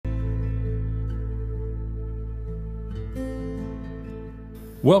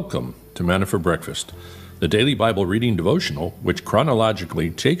Welcome to Manna for Breakfast, the daily Bible reading devotional which chronologically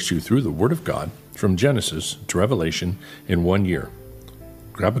takes you through the Word of God from Genesis to Revelation in 1 year.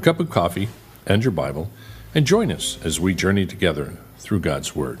 Grab a cup of coffee and your Bible and join us as we journey together through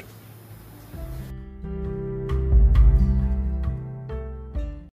God's Word.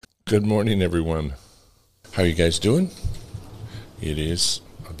 Good morning, everyone. How are you guys doing? It is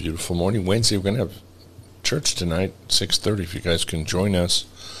a beautiful morning. Wednesday, we're going to have church tonight, 6:30, if you guys can join us.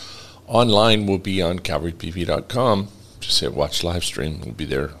 Online, we'll be on calvarypv.com. Just hit watch live stream. We'll be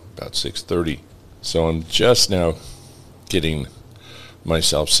there about 6:30. So I'm just now getting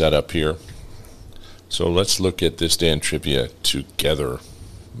myself set up here. So let's look at this day in trivia together.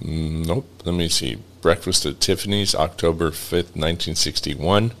 Let me see. Breakfast at Tiffany's, October 5th,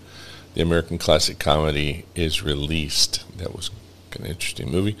 1961. The American classic comedy is released. That was an interesting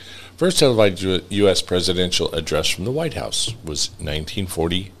movie. First televised U.S. presidential address from the White House was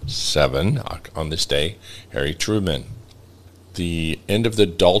 1947, on this day, Harry Truman. The end of the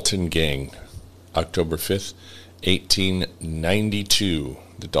Dalton Gang, October 5th, 1892.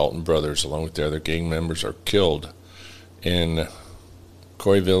 The Dalton brothers, along with their other gang members, are killed in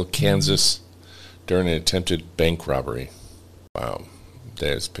Coryville, Kansas, during an attempted bank robbery. Wow,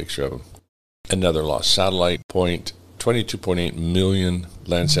 there's a picture of them. Another lost satellite point. 22.8 million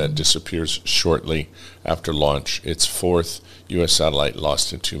Landsat disappears shortly after launch. Its fourth U.S. satellite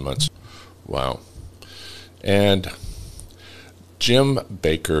lost in 2 months. Wow. And Jim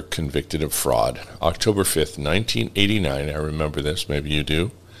Bakker convicted of fraud. October 5th, 1989. I remember this. Maybe you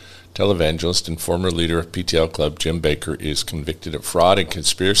do. Televangelist and former leader of PTL Club, Jim Bakker, is convicted of fraud and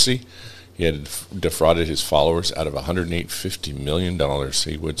conspiracy. He had defrauded his followers out of $150 million.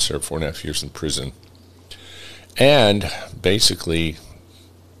 He would serve 4.5 years in prison. And basically,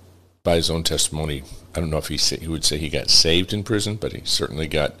 by his own testimony, I don't know if he would say he got saved in prison, but he certainly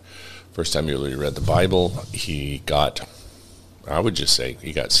got, first time he really read the Bible, I would just say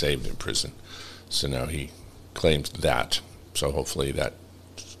he got saved in prison. So now he claims that. So hopefully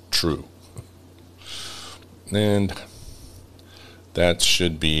that's true. And that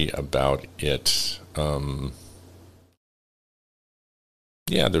should be about it.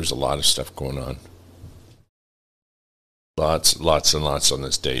 There's a lot of stuff going on. Lots and lots on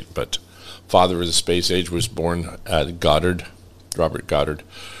this date. But father of the space age was born at Robert Goddard,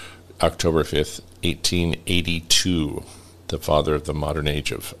 October 5th, 1882. The father of the modern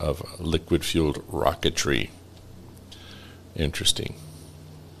age of liquid-fueled rocketry. Interesting.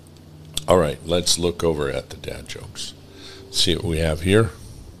 All right, let's look over at the dad jokes. See what we have here.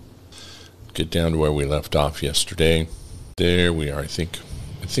 Get down to where we left off yesterday. There we are. I think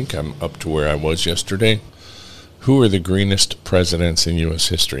I'm up to where I was yesterday. Who are the greenest presidents in U.S.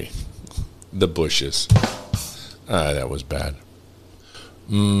 history? The Bushes. That was bad.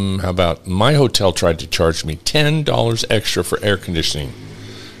 How about my hotel tried to charge me $10 extra for air conditioning?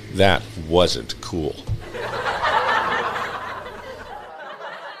 That wasn't cool.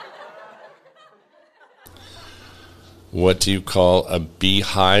 What do you call a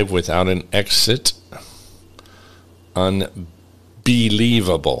beehive without an exit? Unbelievable.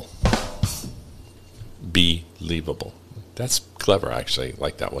 Believable. That's clever, actually. I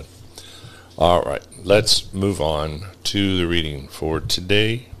like that one. All right, let's move on to the reading for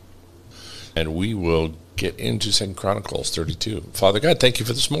today, and we will get into 2 Chronicles 32. Father God, thank you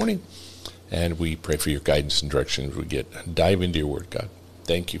for this morning, and we pray for your guidance and direction as we dive into your word, God.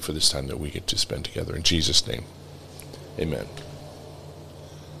 Thank you for this time that we get to spend together. In Jesus' name, amen.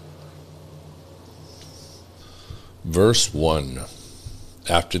 Verse 1.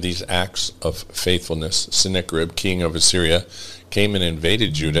 After these acts of faithfulness, Sennacherib, king of Assyria, came and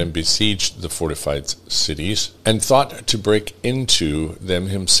invaded Judah and besieged the fortified cities, and thought to break into them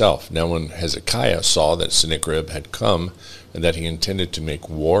himself. Now when Hezekiah saw that Sennacherib had come, and that he intended to make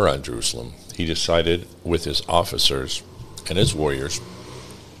war on Jerusalem, he decided with his officers and his warriors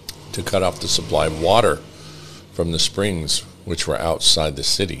to cut off the supply of water from the springs which were outside the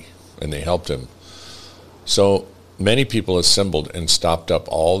city, and they helped him. So many people assembled and stopped up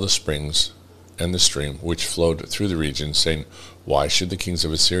all the springs and the stream which flowed through the region, saying, "Why should the kings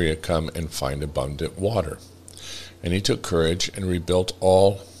of Assyria come and find abundant water?" And he took courage and rebuilt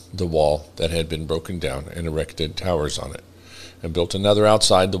all the wall that had been broken down and erected towers on it, and built another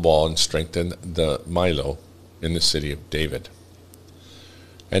outside the wall and strengthened the Milo in the city of David,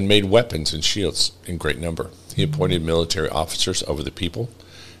 and made weapons and shields in great number. He appointed military officers over the people,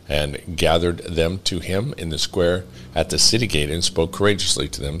 and gathered them to him in the square at the city gate, and spoke courageously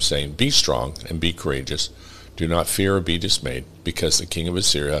to them, saying, "Be strong and be courageous. Do not fear or be dismayed, because the king of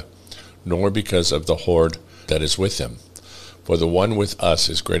Assyria, nor because of the horde that is with him. For the one with us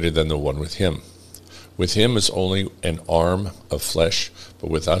is greater than the one with him. With him is only an arm of flesh, but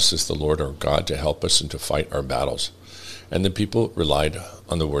with us is the Lord our God to help us and to fight our battles. And the people relied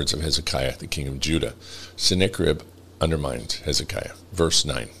on the words of Hezekiah, the king of Judah. Sennacherib undermined Hezekiah. Verse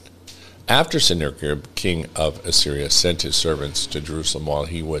 9. After Sennacherib, king of Assyria, sent his servants to Jerusalem while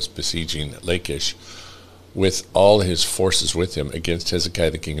he was besieging Lachish, with all his forces with him, against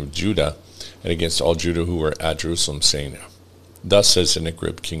Hezekiah, the king of Judah, and against all Judah who were at Jerusalem, saying, Thus says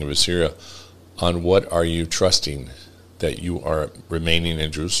Sennacherib, king of Assyria, On what are you trusting that you are remaining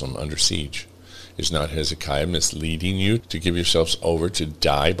in Jerusalem under siege? Is not Hezekiah misleading you to give yourselves over to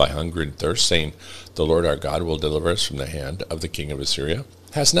die by hunger and thirst, saying, The Lord our God will deliver us from the hand of the king of Assyria?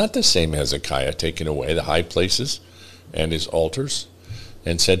 Has not the same Hezekiah taken away the high places and his altars,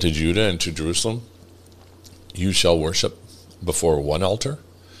 and said to Judah and to Jerusalem, You shall worship before one altar,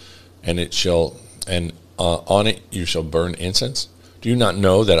 and on it you shall burn incense? Do you not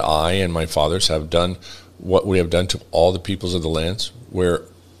know that I and my fathers have done what we have done to all the peoples of the lands? Where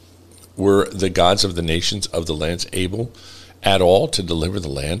were the gods of the nations of the lands able at all to deliver the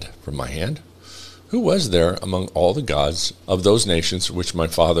land from my hand? Who was there among all the gods of those nations which my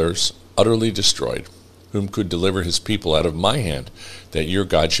fathers utterly destroyed, whom could deliver his people out of my hand, that your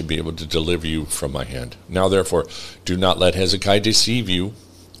God should be able to deliver you from my hand? Now therefore, do not let Hezekiah deceive you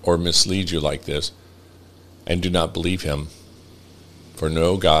or mislead you like this, and do not believe him. For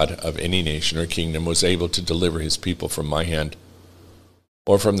no God of any nation or kingdom was able to deliver his people from my hand,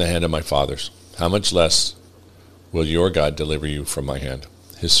 or from the hand of my fathers. How much less will your God deliver you from my hand?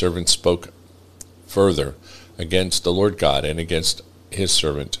 His servant spoke further against the Lord God and against his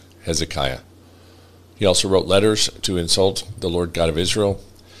servant Hezekiah. He also wrote letters to insult the Lord God of Israel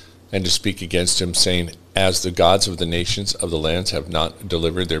and to speak against him, saying, As the gods of the nations of the lands have not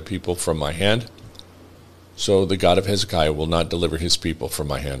delivered their people from my hand, so the God of Hezekiah will not deliver his people from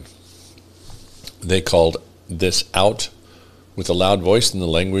my hand. They called this out with a loud voice in the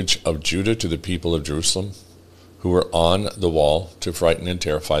language of Judah to the people of Jerusalem, who were on the wall, to frighten and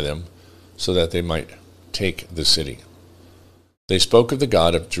terrify them, so that they might take the city. They spoke of the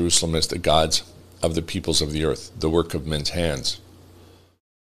God of Jerusalem as the gods of the peoples of the earth, the work of men's hands.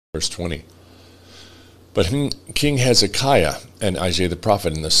 Verse 20. But King Hezekiah and Isaiah the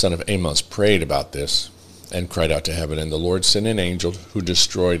prophet and the son of Amos prayed about this, and cried out to heaven, and the Lord sent an angel who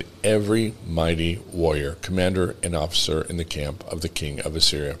destroyed every mighty warrior, commander and officer in the camp of the king of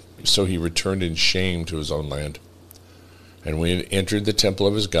Assyria. So he returned in shame to his own land. And when he had entered the temple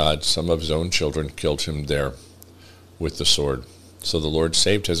of his God, some of his own children killed him there with the sword. So the Lord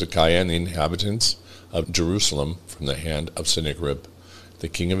saved Hezekiah and the inhabitants of Jerusalem from the hand of Sennacherib, the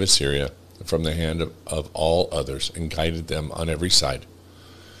king of Assyria, and from the hand of all others, and guided them on every side.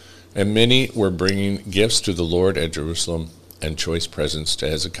 And many were bringing gifts to the Lord at Jerusalem, and choice presents to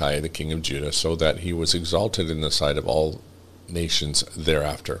Hezekiah the king of Judah, so that he was exalted in the sight of all nations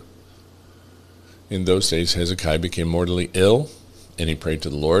thereafter. In those days Hezekiah became mortally ill, and he prayed to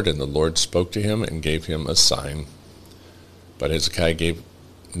the Lord, and the Lord spoke to him and gave him a sign. But Hezekiah gave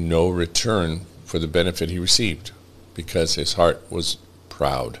no return for the benefit he received, because his heart was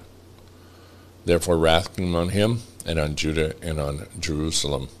proud. Therefore wrath came on him, and on Judah, and on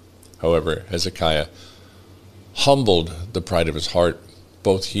Jerusalem. However, Hezekiah humbled the pride of his heart,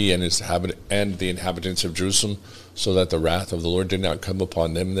 both he and the inhabitants of Jerusalem, so that the wrath of the Lord did not come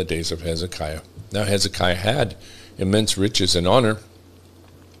upon them in the days of Hezekiah. Now Hezekiah had immense riches and honor,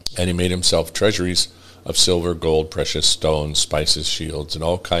 and he made himself treasuries of silver, gold, precious stones, spices, shields, and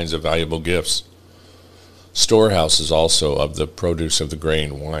all kinds of valuable gifts. Storehouses also of the produce of the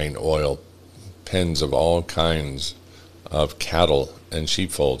grain, wine, oil, pens of all kinds of cattle and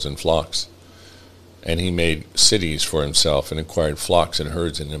sheepfolds and flocks. And he made cities for himself and acquired flocks and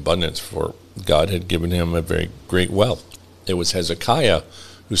herds in abundance, for God had given him a very great wealth. It was Hezekiah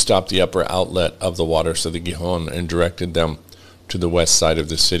who stopped the upper outlet of the waters of the Gihon and directed them to the west side of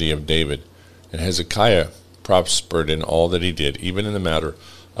the city of David. And Hezekiah prospered in all that he did, even in the matter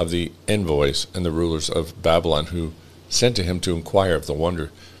of the envoys and the rulers of Babylon, who sent to him to inquire of the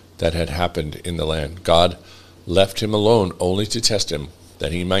wonder that had happened in the land. God left him alone only to test him,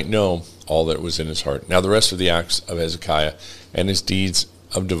 that he might know all that was in his heart. Now the rest of the acts of Hezekiah and his deeds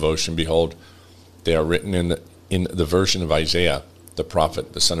of devotion, behold, they are written in the version of Isaiah the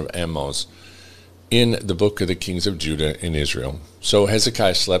prophet, the son of Amos, in the book of the kings of Judah in Israel. So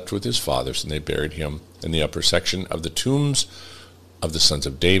Hezekiah slept with his fathers, and they buried him in the upper section of the tombs of the sons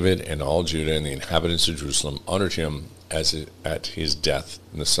of David, and all Judah and the inhabitants of Jerusalem honored him at his death,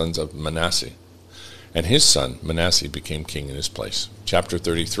 and the sons of Manasseh. And his son Manasseh became king in his place. Chapter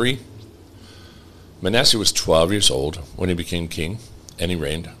 33. Manasseh was 12 years old when he became king, and he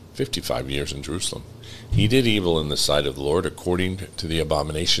reigned 55 years in Jerusalem. He did evil in the sight of the Lord according to the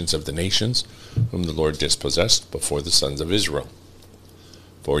abominations of the nations whom the Lord dispossessed before the sons of Israel.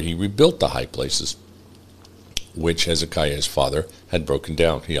 For he rebuilt the high places which Hezekiah his father had broken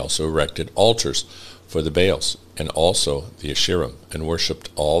down. He also erected altars for the Baals and also the Asherim, and worshipped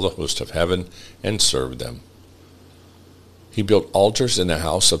all the host of heaven and served them. He built altars in the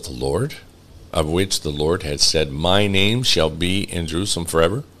house of the Lord, of which the Lord had said, My name shall be in Jerusalem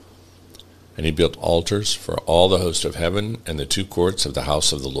forever. And he built altars for all the host of heaven and the two courts of the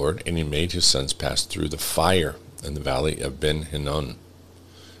house of the Lord, and he made his sons pass through the fire in the valley of Ben Hinnom.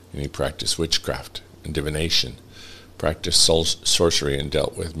 And he practiced witchcraft and divination, practiced sorcery, and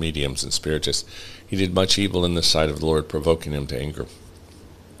dealt with mediums and spiritists. He did much evil in the sight of the Lord, provoking him to anger.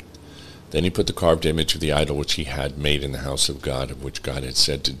 Then he put the carved image of the idol which he had made in the house of God, of which God had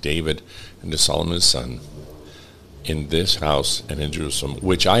said to David and to Solomon his son, In this house and in Jerusalem,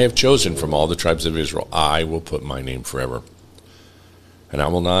 which I have chosen from all the tribes of Israel, I will put my name forever. And I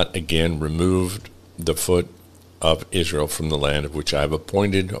will not again remove the foot of Israel from the land of which I have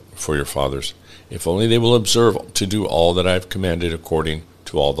appointed for your fathers, if only they will observe to do all that I have commanded according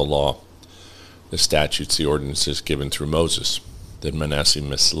to all the law, the statutes, the ordinances given through Moses. Then Manasseh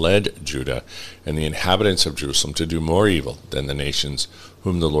misled Judah and the inhabitants of Jerusalem to do more evil than the nations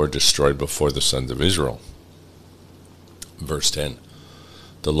whom the Lord destroyed before the sons of Israel. Verse 10,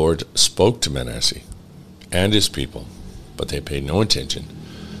 The Lord spoke to Manasseh and his people, but they paid no attention.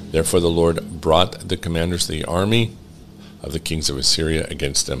 Therefore the Lord brought the commanders of the army of the kings of Assyria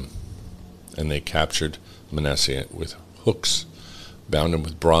against them, and they captured Manasseh with hooks, bound him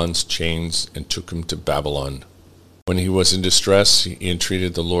with bronze chains, and took him to Babylon. When he was in distress, he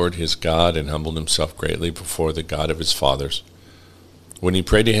entreated the Lord his God, and humbled himself greatly before the God of his fathers. When he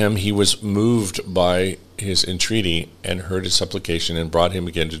prayed to him, he was moved by his entreaty, and heard his supplication, and brought him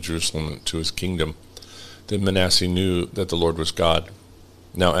again to Jerusalem, to his kingdom. Then Manasseh knew that the Lord was God.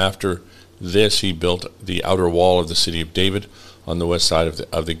 Now after this he built the outer wall of the city of David on the west side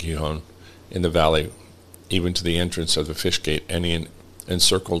of the Gihon, in the valley, even to the entrance of the fish gate, and he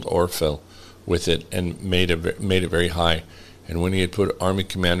encircled Orphel with it, and made it very high. And when he had put army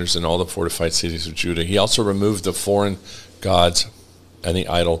commanders in all the fortified cities of Judah, he also removed the foreign gods and the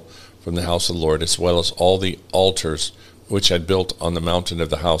idol from the house of the Lord, as well as all the altars which had built on the mountain of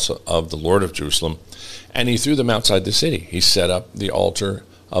the house of the Lord of Jerusalem, and he threw them outside the city. He set up the altar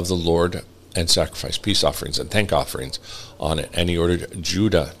of the Lord and sacrificed peace offerings and thank offerings on it, and he ordered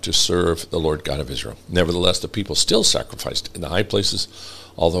Judah to serve the Lord God of Israel. Nevertheless, the people still sacrificed in the high places,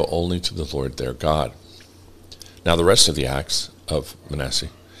 although only to the Lord their God. Now the rest of the acts of Manasseh,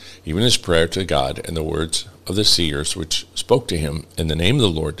 even his prayer to God and the words of the seers which spoke to him in the name of the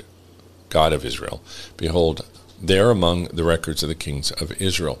Lord God of Israel, behold, they are among the records of the kings of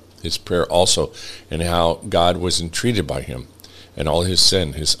Israel. His prayer also, and how God was entreated by him, and all his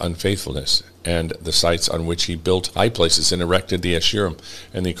sin, his unfaithfulness, and the sites on which he built high places and erected the Asherim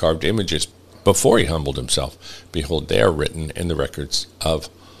and the carved images before he humbled himself. Behold, they are written in the records of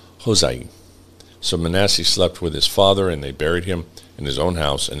Hosea. So Manasseh slept with his father, and they buried him in his own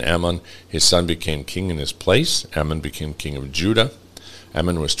house. And Amon, his son, became king in his place. Amon became king of Judah.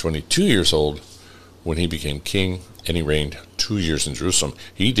 Amon was 22 years old when he became king, and he reigned 2 years in Jerusalem.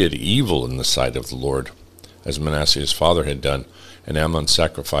 He did evil in the sight of the Lord, as Manasseh his father had done. And Amon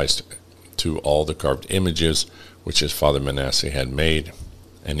sacrificed to all the carved images which his father Manasseh had made,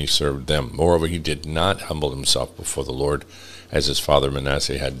 and he served them. Moreover, he did not humble himself before the Lord, as his father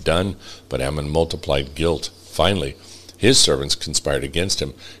Manasseh had done, but Amon multiplied guilt. Finally, his servants conspired against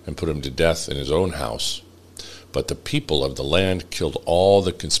him, and put him to death in his own house. But the people of the land killed all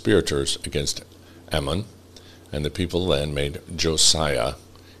the conspirators against Amon, and the people of the land made Josiah,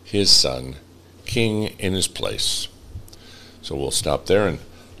 his son, king in his place. So we'll stop there and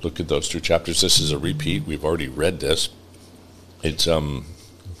look at those two chapters. This is a repeat. We've already read this. It's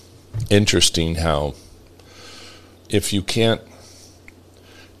interesting how if you can't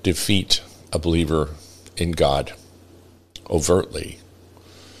defeat a believer in God overtly,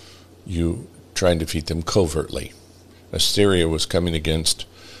 you try and defeat them covertly. Assyria was coming against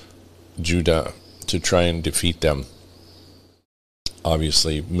Judah to try and defeat them,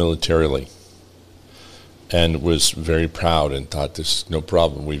 obviously militarily, and was very proud and thought, this no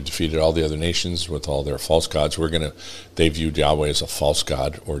problem. We've defeated all the other nations with all their false gods. They viewed Yahweh as a false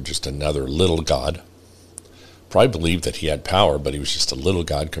god, or just another little god. Probably believed that he had power, but he was just a little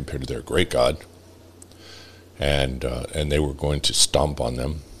god compared to their great God. And they were going to stomp on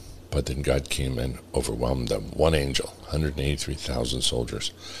them, but then God came and overwhelmed them. One angel, 183,000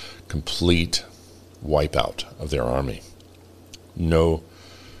 soldiers, complete wipeout of their army. No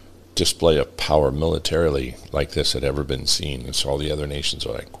display of power militarily like this had ever been seen. And so all the other nations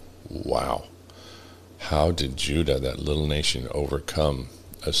are like, wow, how did Judah, that little nation, overcome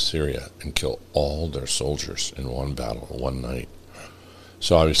Assyria and kill all their soldiers in one battle, one night?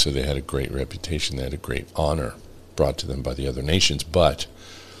 So obviously they had a great reputation, they had a great honor brought to them by the other nations, but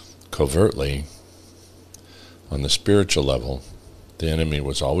covertly, on the spiritual level, the enemy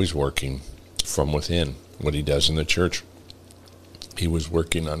was always working from within. What he does in the church, he was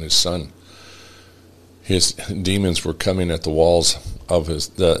working on his son. His demons were coming at the walls of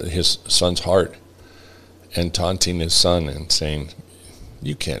his son's heart and taunting his son and saying,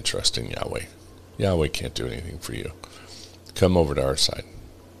 you can't trust in Yahweh. Yahweh can't do anything for you. Come over to our side.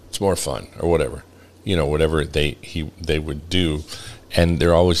 It's more fun, or whatever. You know, whatever they would do. And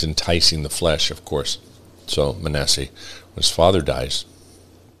they're always enticing the flesh, of course. So Manasseh, when his father dies,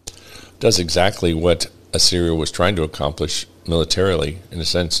 does exactly what Assyria was trying to accomplish militarily, in a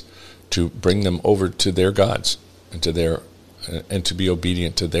sense, to bring them over to their gods and to be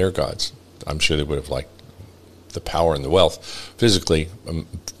obedient to their gods. I'm sure they would have liked the power and the wealth physically,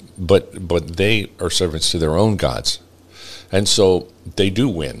 but they are servants to their own gods. And so they do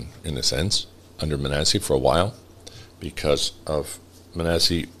win, in a sense, under Manasseh for a while, because of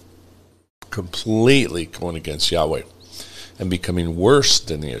Manasseh completely going against Yahweh and becoming worse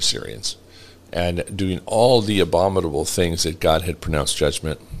than the Assyrians and doing all the abominable things that God had pronounced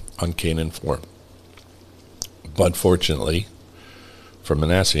judgment on Canaan for. But fortunately, for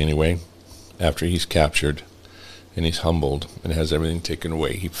Manasseh anyway, after he's captured and he's humbled and has everything taken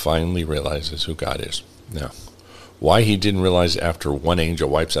away, he finally realizes who God is. Now, why he didn't realize after one angel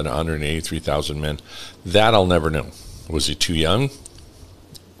wipes out 183,000 men, that I'll never know. Was he too young?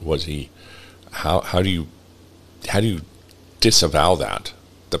 Was he? How do you disavow that?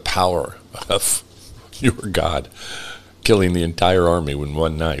 The power of your God killing the entire army in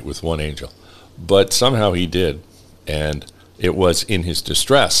one night with one angel. But somehow he did, and it was in his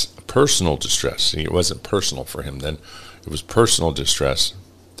distress, personal distress. See, it wasn't personal for him then. It was personal distress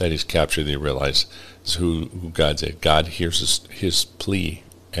that he's captured. He realized who God said. God hears his plea,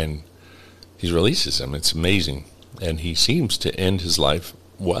 and he releases him. It's amazing. And he seems to end his life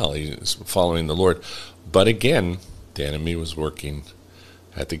well. He's following the Lord. But again, the enemy was working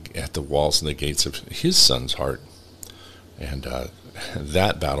at the walls and the gates of his son's heart. And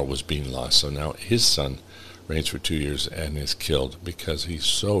that battle was being lost. So now his son reigns for 2 years and is killed because he's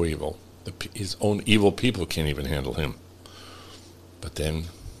so evil. His own evil people can't even handle him. But then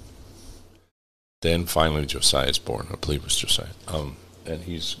finally Josiah is born. I believe it was Josiah. And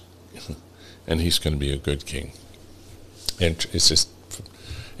he's going to be a good king. And it's just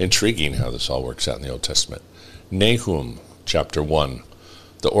intriguing how this all works out in the Old Testament. Nahum, chapter 1.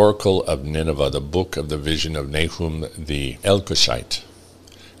 The oracle of Nineveh, the book of the vision of Nahum the Elkoshite.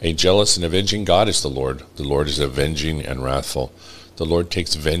 A jealous and avenging God is the Lord. The Lord is avenging and wrathful. The Lord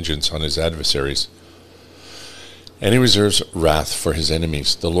takes vengeance on his adversaries, and he reserves wrath for his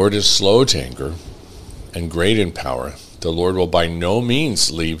enemies. The Lord is slow to anger and great in power. The Lord will by no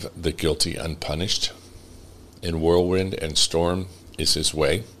means leave the guilty unpunished. In whirlwind and storm is his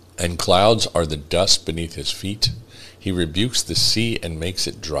way, and clouds are the dust beneath his feet. He rebukes the sea and makes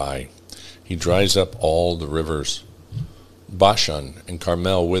it dry. He dries up all the rivers. Bashan and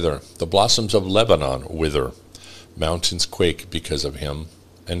Carmel wither. The blossoms of Lebanon wither. Mountains quake because of him,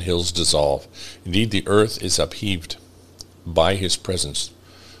 and hills dissolve. Indeed, the earth is upheaved by his presence,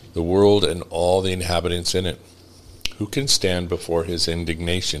 the world and all the inhabitants in it. Who can stand before his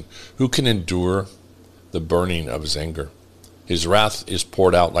indignation? Who can endure the burning of his anger? His wrath is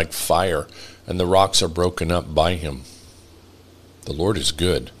poured out like fire, and the rocks are broken up by him. The Lord is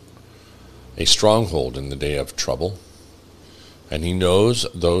good, a stronghold in the day of trouble, and he knows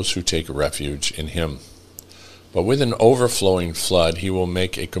those who take refuge in him. But with an overflowing flood, he will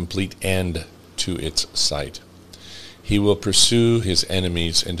make a complete end to its sight. He will pursue his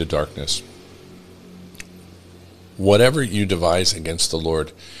enemies into darkness. Whatever you devise against the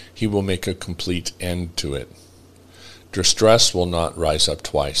Lord, he will make a complete end to it. Distress will not rise up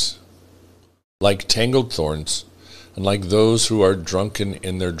twice. Like tangled thorns, and like those who are drunken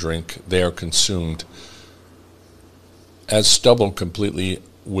in their drink, they are consumed, as stubble completely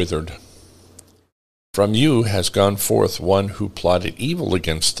withered. From you has gone forth one who plotted evil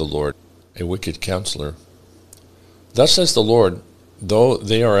against the Lord, a wicked counselor. Thus says the Lord, though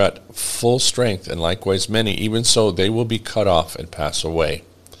they are at full strength, and likewise many, even so they will be cut off and pass away.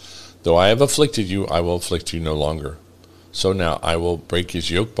 Though I have afflicted you, I will afflict you no longer. So now I will break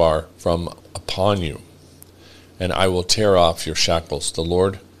his yoke from upon you, and I will tear off your shackles. The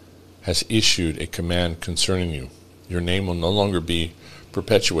Lord has issued a command concerning you. Your name will no longer be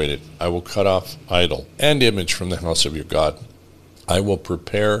perpetuated. I will cut off idol and image from the house of your God. I will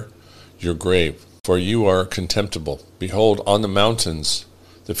prepare your grave, for you are contemptible. Behold, on the mountains,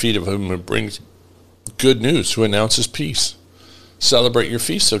 the feet of whom brings good news, who announces peace. Celebrate your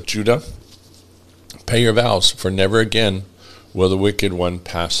feasts, O Judah. Pay your vows, for never again will the wicked one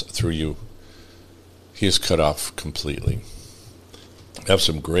pass through you. He is cut off completely. I have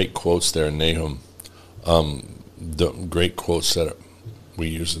some great quotes there in Nahum. The great quotes that we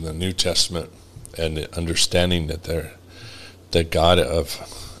use in the New Testament, and the understanding that the God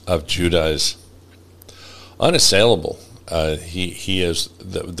of Judah is unassailable. He is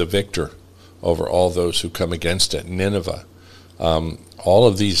the victor over all those who come against it. Nineveh, all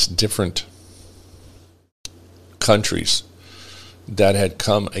of these different countries that had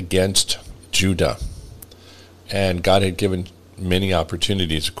come against Judah, and God had given many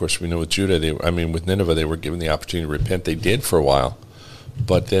opportunities. Of course, we know with Judah, with Nineveh, they were given the opportunity to repent. They did for a while,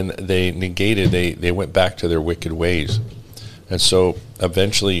 but then they they went back to their wicked ways. And so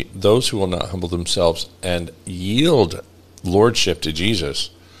eventually those who will not humble themselves and yield lordship to Jesus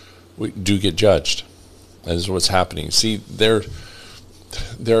do get judged. And this is what's happening. See, there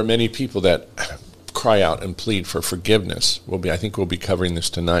are many people that cry out and plead for forgiveness. I think we'll be covering this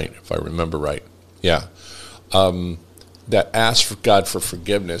tonight, if I remember right. Yeah. That ask for God for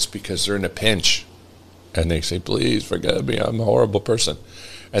forgiveness because they're in a pinch. And they say, please forgive me, I'm a horrible person.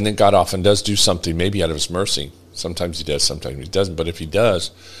 And then God often does do something, maybe out of his mercy. Sometimes he does, sometimes he doesn't. But if he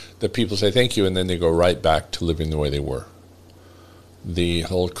does, the people say thank you, and then they go right back to living the way they were. The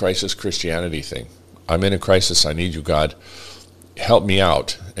whole crisis Christianity thing. I'm in a crisis, I need you, God. Help me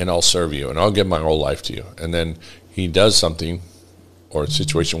out, and I'll serve you, and I'll give my whole life to you. And then he does something, or a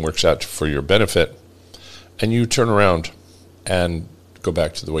situation works out for your benefit, and you turn around and go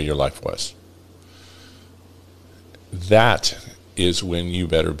back to the way your life was. That is when you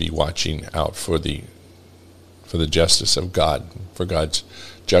better be watching out for the justice of God, for God's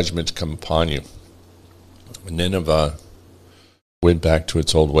judgment to come upon you. Nineveh went back to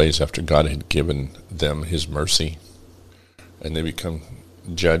its old ways after God had given them his mercy, and they become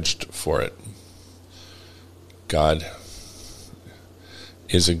judged for it. God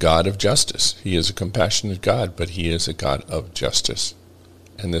is a God of justice. He is a compassionate God, but he is a God of justice.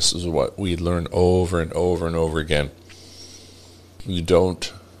 And this is what we learn over and over and over again. You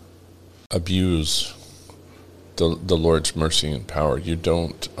don't abuse the Lord's mercy and power. You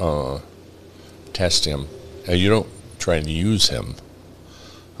don't test him. You don't try and use him.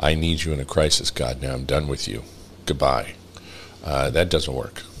 I need you in a crisis, God. Now I'm done with you. Goodbye. That doesn't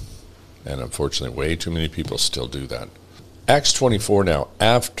work. And unfortunately, way too many people still do that. Acts 24 now.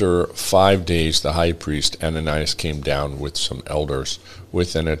 After 5 days, the high priest Ananias came down with some elders,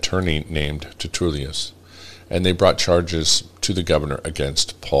 with an attorney named Tertullus, and they brought charges to the governor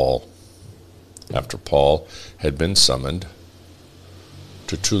against Paul. After Paul had been summoned,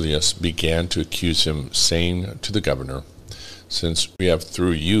 Tertullus began to accuse him, saying to the governor, since we have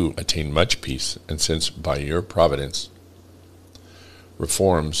through you attained much peace, and since by your providence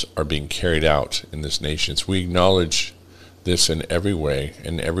reforms are being carried out in this nation, we acknowledge this in every way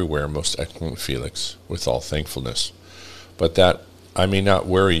and everywhere, most excellent Felix, with all thankfulness. But that I may not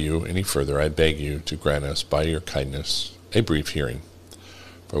worry you any further, I beg you to grant us by your kindness a brief hearing.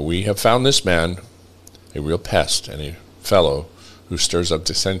 For we have found this man a real pest and a fellow who stirs up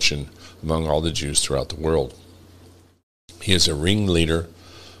dissension among all the Jews throughout the world. He is a ringleader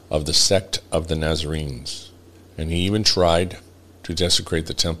of the sect of the Nazarenes, and he even tried to desecrate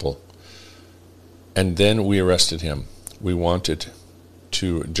the temple. And then we arrested him. We wanted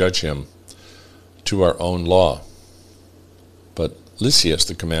to judge him to our own law. But Lysias,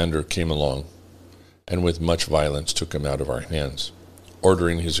 the commander, came along, and with much violence took him out of our hands,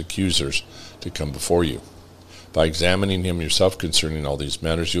 ordering his accusers to come before you. By examining him yourself concerning all these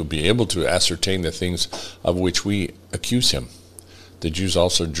matters, you'll be able to ascertain the things of which we accuse him. The Jews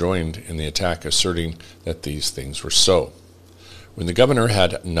also joined in the attack, asserting that these things were so. When the governor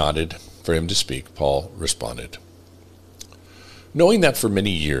had nodded for him to speak, Paul responded, knowing that for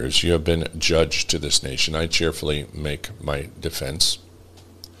many years you have been judge to this nation, I cheerfully make my defense,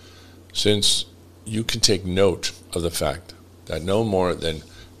 since you can take note of the fact that no more than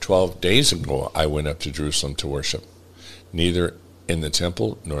 12 days ago I went up to Jerusalem to worship, neither in the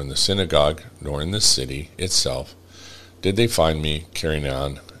temple, nor in the synagogue, nor in the city itself did they find me carrying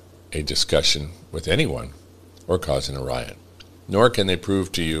on a discussion with anyone or causing a riot. Nor can they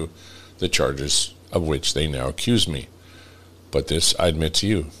prove to you the charges of which they now accuse me. But this I admit to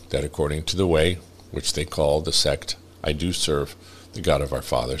you, that according to the way which they call the sect I do serve, the God of our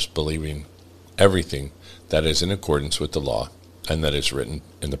fathers, believing everything that is in accordance with the law and that is written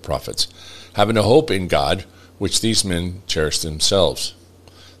in the prophets, having a hope in God, which these men cherish themselves,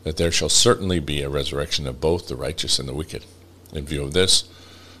 that there shall certainly be a resurrection of both the righteous and the wicked. In view of this,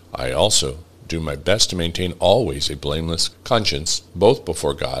 I also do my best to maintain always a blameless conscience, both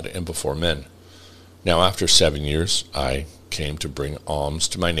before God and before men. Now after 7 years I came to bring alms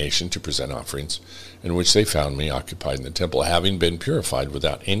to my nation, to present offerings, in which they found me occupied in the temple, having been purified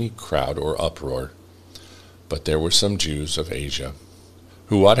without any crowd or uproar. But there were some Jews of Asia,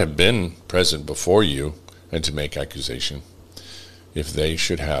 who ought to have been present before you, and to make accusation, if they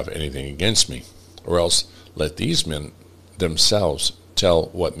should have anything against me. Or else let these men themselves tell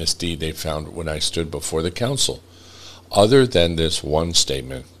what misdeed they found when I stood before the council, other than this one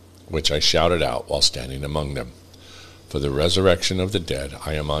statement, which I shouted out while standing among them. For the resurrection of the dead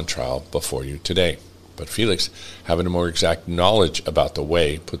I am on trial before you today. But Felix, having a more exact knowledge about the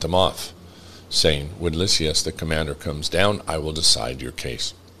way, put them off, saying, when Lysias the commander comes down, I will decide your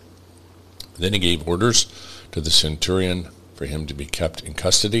case. Then he gave orders to the centurion for him to be kept in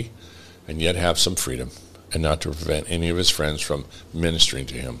custody, and yet have some freedom, and not to prevent any of his friends from ministering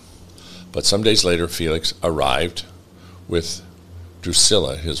to him. But some days later Felix arrived with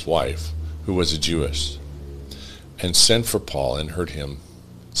Drusilla, his wife, who was a Jewess, and sent for Paul and heard him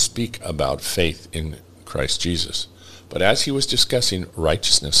speak about faith in Christ Jesus. But as he was discussing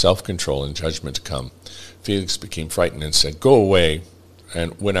righteousness, self-control, and judgment to come, Felix became frightened and said, go away,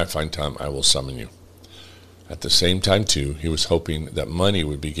 and when I find time I will summon you. At the same time, too, he was hoping that money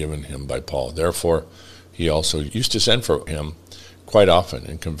would be given him by Paul. Therefore, he also used to send for him quite often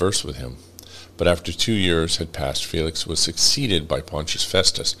and converse with him. But after 2 years had passed, Felix was succeeded by Pontius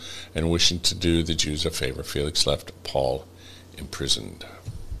Festus, and wishing to do the Jews a favor, Felix left Paul imprisoned.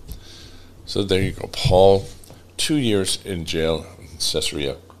 So there you go. Paul, 2 years in jail in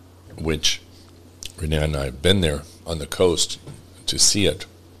Caesarea, which Renee and I have been there on the coast to see it.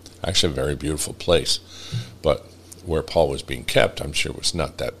 Actually a very beautiful place. But where Paul was being kept, I'm sure was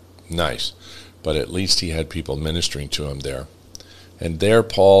not that nice. But at least he had people ministering to him there. And there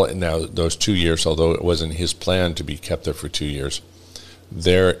Paul, now those 2 years, although it wasn't his plan to be kept there for 2 years,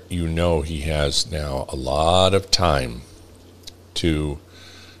 there he has now a lot of time to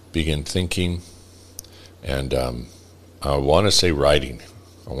begin thinking, and I want to say writing.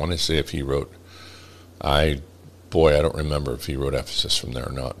 I want to say if he wrote, I don't remember if he wrote Ephesus from there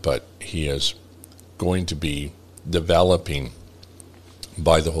or not, but he is going to be developing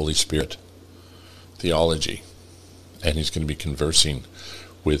by the Holy Spirit theology, and he's going to be conversing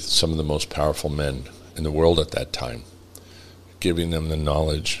with some of the most powerful men in the world at that time, giving them the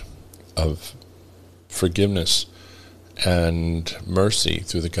knowledge of forgiveness and mercy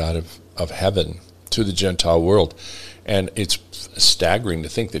through the God of heaven to the Gentile world. And it's staggering to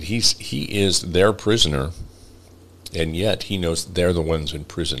think that he is their prisoner, and yet he knows they're the ones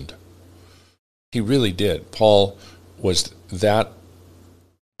imprisoned. He really did. Paul was that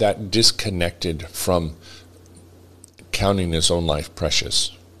disconnected from counting his own life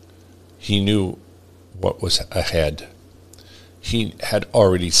precious. He knew what was ahead. He had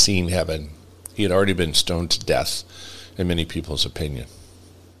already seen heaven. He had already been stoned to death, in many people's opinion,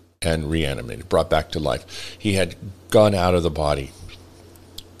 and reanimated, brought back to life. He had gone out of the body,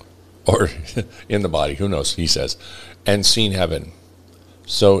 or in the body, who knows, he says, and seen heaven.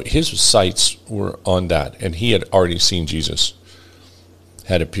 So his sights were on that, and he had already seen Jesus,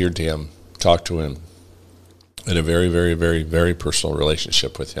 had appeared to him, talked to him, in a very, very, very, very personal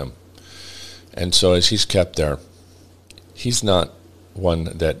relationship with him. And so as he's kept there, he's not one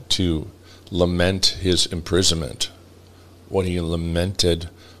that to lament his imprisonment. What he lamented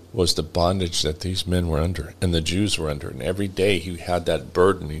was the bondage that these men were under and the Jews were under. And every day he had that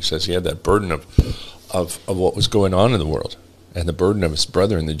burden. He says he had that burden of what was going on in the world, and the burden of his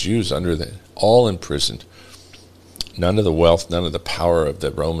brethren, the Jews, all imprisoned. None of the wealth, none of the power of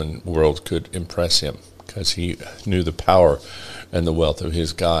the Roman world could impress him, because he knew the power and the wealth of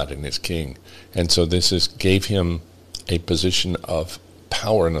his God and his King. And so this gave him a position of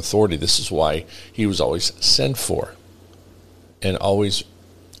power and authority. This is why he was always sent for, and always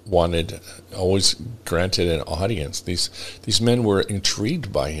granted an audience. These men were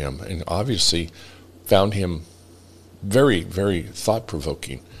intrigued by him, and obviously found him very, very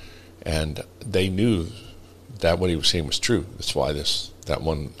thought-provoking, and they knew that what he was saying was true. That's why that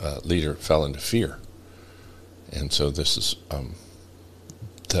one leader fell into fear. And so this is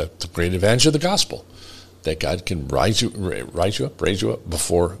the great advantage of the gospel, that God can raise you up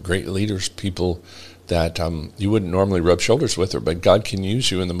before great leaders, people that you wouldn't normally rub shoulders with, but God can use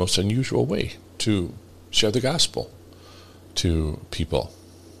you in the most unusual way to share the gospel. to people.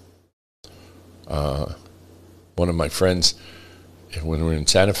 One of my friends, when we were in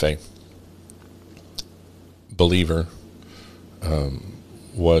Santa Fe, believer,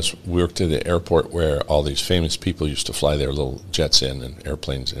 worked at the airport where all these famous people used to fly their little jets in and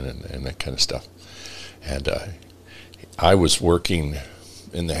airplanes in and that kind of stuff. And I was working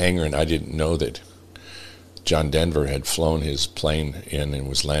in the hangar, and I didn't know that John Denver had flown his plane in and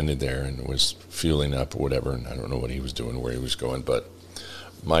was landed there and was fueling up or whatever, and I don't know what he was doing, where he was going, but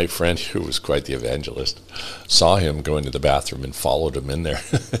my friend, who was quite the evangelist, saw him go into the bathroom and followed him in there.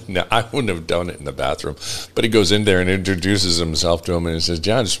 Now, I wouldn't have done it in the bathroom, but he goes in there and introduces himself to him and he says,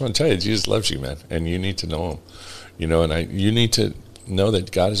 John, I just want to tell you, Jesus loves you, man, and you need to know him. You know, and you need to know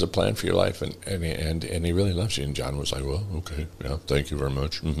that God has a plan for your life, and he really loves you. And John was like, well, okay, yeah, thank you very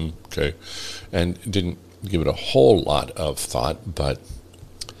much, okay, and didn't give it a whole lot of thought,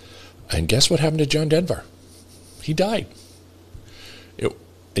 and guess what happened to John Denver? He died.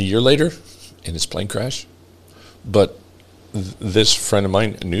 A year later, in his plane crash. But this friend of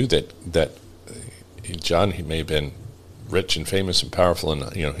mine knew that John, he may have been rich and famous and powerful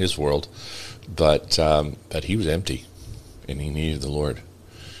in his world, but he was empty, and he needed the Lord.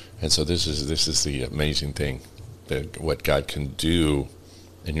 And so this is the amazing thing, that what God can do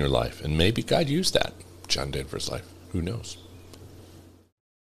in your life, and maybe God used that John Denver's life. Who knows?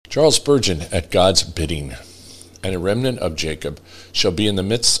 Charles Spurgeon, at God's bidding. And a remnant of Jacob shall be in the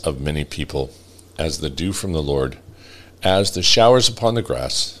midst of many people, as the dew from the Lord, as the showers upon the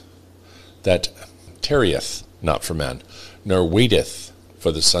grass, that tarrieth not for man, nor waiteth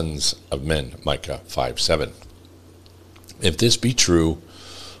for the sons of men. Micah 5:7. If this be true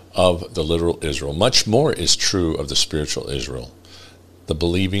of the literal Israel, much more is true of the spiritual Israel, the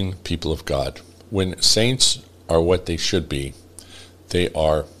believing people of God. When saints are what they should be, they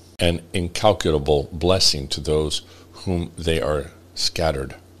are an incalculable blessing to those whom they are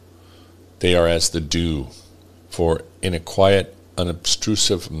scattered. They are as the dew, for in a quiet,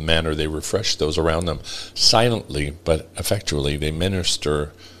 unobtrusive manner they refresh those around them. Silently but effectually they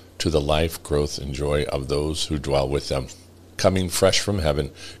minister to the life, growth, and joy of those who dwell with them. Coming fresh from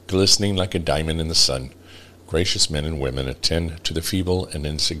heaven, glistening like a diamond in the sun, gracious men and women attend to the feeble and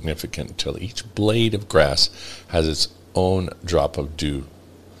insignificant till each blade of grass has its own drop of dew.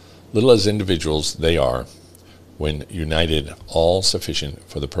 Little as individuals they are, when united, all sufficient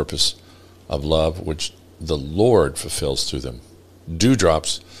for the purpose of love which the Lord fulfills through them.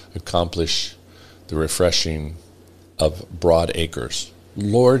 Dewdrops accomplish the refreshing of broad acres.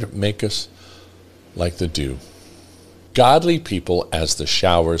 Lord, make us like the dew. Godly people as the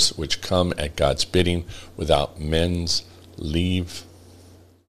showers which come at God's bidding without men's leave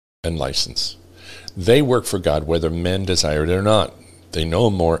and license. They work for God whether men desire it or not. They no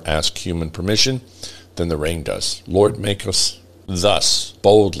more ask human permission than the rain does. Lord, make us thus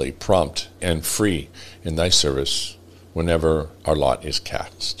boldly, prompt, and free in thy service whenever our lot is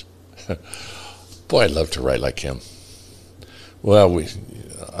cast. Boy, I'd love to write like him. Well,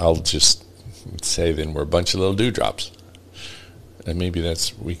 I'll just say then we're a bunch of little dewdrops. And maybe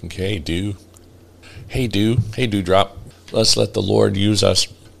we can, hey, dewdrop. Let's let the Lord use us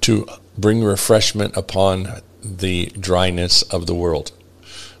to bring refreshment upon the dryness of the world,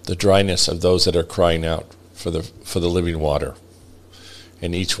 the dryness of those that are crying out for the living water,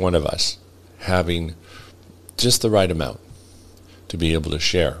 and each one of us having just the right amount to be able to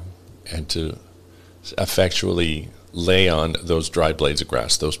share and to effectually lay on those dry blades of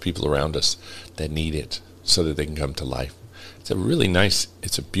grass, those people around us that need it so that they can come to life.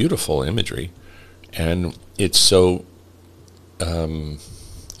 It's a beautiful imagery, and it's so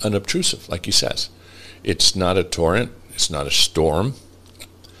unobtrusive, like he says. It's not a torrent. It's not a storm.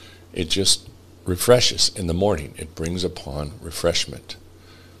 It just refreshes in the morning. It brings upon refreshment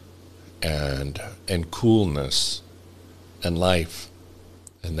and coolness and life.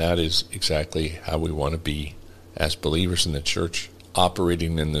 And that is exactly how we want to be as believers in the church,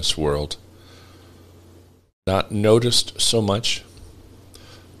 operating in this world. Not noticed so much,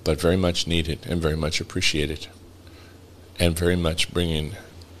 but very much needed and very much appreciated, and very much bringing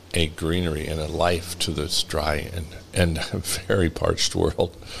a greenery and a life to this dry and very parched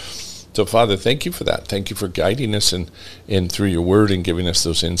world. So, Father, thank you for that. Thank you for guiding us in through your word and giving us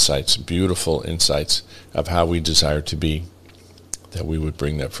those insights, beautiful insights of how we desire to be, that we would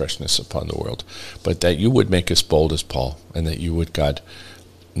bring that freshness upon the world, but that you would make us bold as Paul, and that you would, God,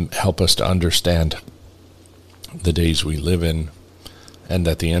 help us to understand the days we live in, and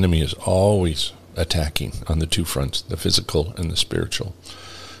that the enemy is always attacking on the two fronts, the physical and the spiritual.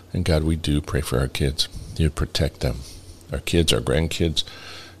 And God, we do pray for our kids. You protect them, our kids, our grandkids,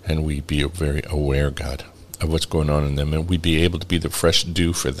 and we be very aware, God, of what's going on in them, and we'd be able to be the fresh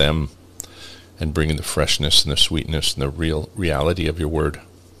dew for them and bring in the freshness and the sweetness and the real reality of your word,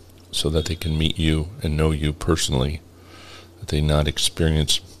 so that they can meet you and know you personally, that they not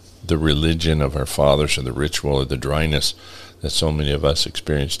experience the religion of our fathers or the ritual or the dryness that so many of us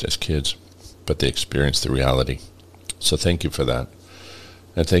experienced as kids, but they experience the reality. So thank you for that.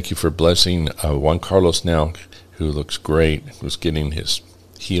 And thank you for blessing Juan Carlos now, who looks great, who's getting his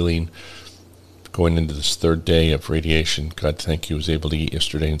healing, going into this third day of radiation. God, thank you, he was able to eat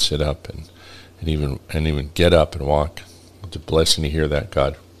yesterday and sit up and even get up and walk. It's a blessing to hear that,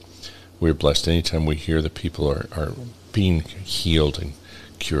 God. We're blessed anytime we hear that people are being healed and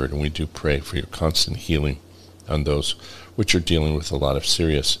cured, and we do pray for your constant healing on those which are dealing with a lot of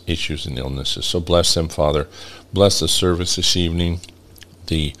serious issues and illnesses. So bless them, Father. Bless the service this evening,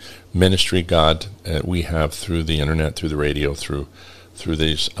 the ministry, God, we have through the internet, through the radio, through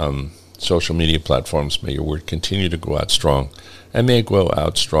these social media platforms. May your word continue to go out strong, and may it go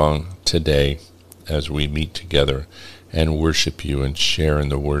out strong today as we meet together and worship you and share in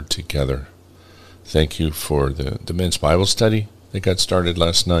the word together. Thank you for the men's Bible study that got started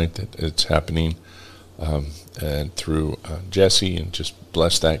last night, that it's happening, and through Jesse, and just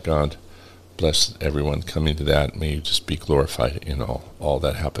bless that, God. Bless everyone coming to that. May you just be glorified in all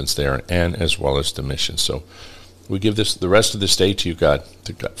that happens there, and as well as the mission. So we give the rest of this day to you, God,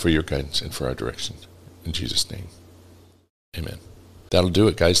 for your guidance and for our direction. In Jesus' name, amen. That'll do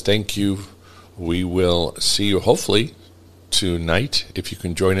it, guys. Thank you. We will see you hopefully tonight, if you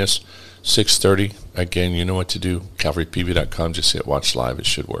can join us, 6:30. Again, you know what to do. CalvaryPV.com. Just hit watch live. It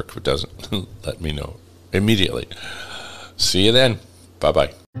should work. If it doesn't, let me know immediately. See you then.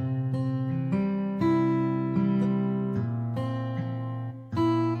 Bye-bye.